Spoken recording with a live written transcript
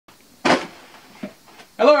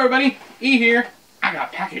Hello everybody, E here. I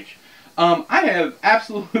got a package. I have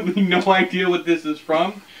absolutely no idea what this is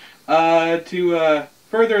from. To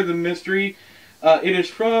further the mystery, it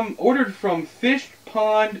is ordered from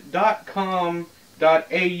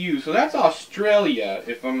fishpond.com.au. So that's Australia,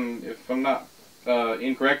 if I'm not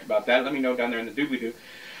incorrect about that. Let me know down there in the doobly-doo.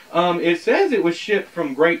 It says it was shipped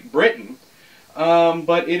from Great Britain,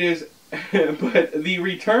 but it is but the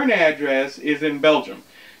return address is in Belgium.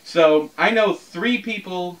 So I know 3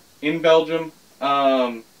 people in Belgium,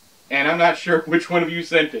 and I'm not sure which one of you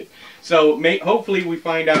sent it. So hopefully we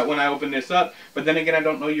find out when I open this up. But then again, I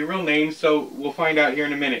don't know your real names, so we'll find out here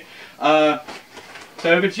in a minute. So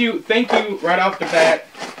if it's you, thank you right off the bat.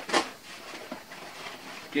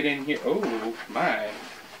 Get in here. Oh my.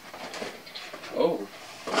 Oh.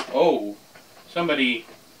 Somebody.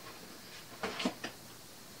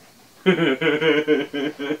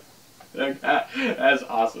 That's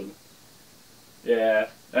awesome. Yeah,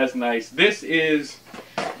 that's nice. This is.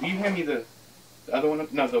 Will you hand me the other one?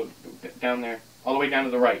 No, down there, all the way down to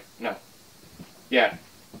the right. No. Yeah.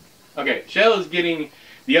 Okay. Shell is getting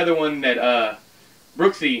the other one that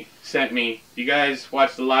Brooksy sent me. If you guys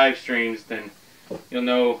watch the live streams, then you'll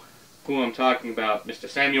know who I'm talking about. Mr.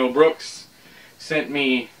 Samuel Brooks sent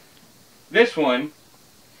me this one,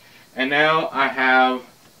 and now I have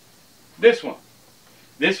this one.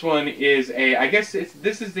 This one is I guess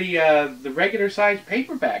this is the regular size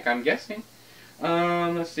paperback, I'm guessing.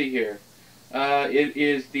 Let's see here. It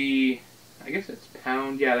is I guess it's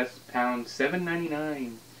pound, yeah, that's pound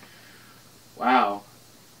 $7.99. Wow.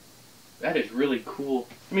 That is really cool.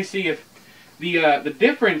 Let me see if the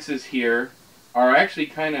differences here are actually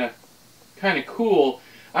kind of cool.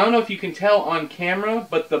 I don't know if you can tell on camera,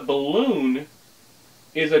 but the balloon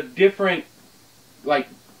is a different, like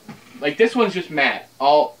this one's just matte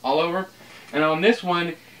all over, and on this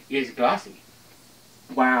one is glossy.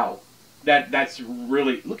 Wow, that's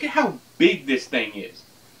really, look at how big this thing is.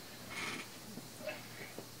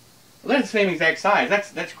 Well, that's the same exact size.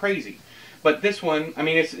 That's crazy. But this one, I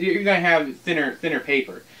mean, you're gonna have thinner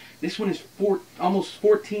paper. This one is almost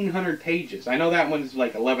 1,400 pages. I know that one's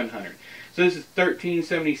like 1,100. So this is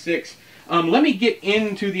 1376. Let me get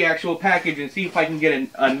into the actual package and see if I can get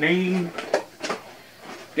a name.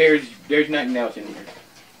 There's nothing else in here.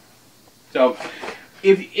 So,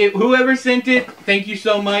 if whoever sent it, thank you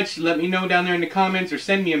so much. Let me know down there in the comments or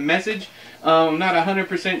send me a message. I'm not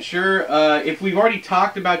 100% sure. If we've already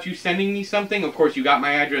talked about you sending me something, of course you got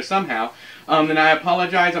my address somehow, then I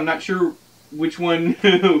apologize. I'm not sure which one,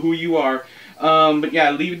 who you are. But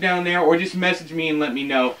yeah, leave it down there or just message me and let me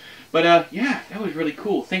know. But yeah, that was really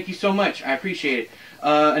cool. Thank you so much. I appreciate it.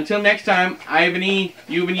 Until next time, I have been E,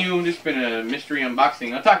 you've been you. This has been a mystery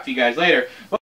unboxing. I'll talk to you guys later.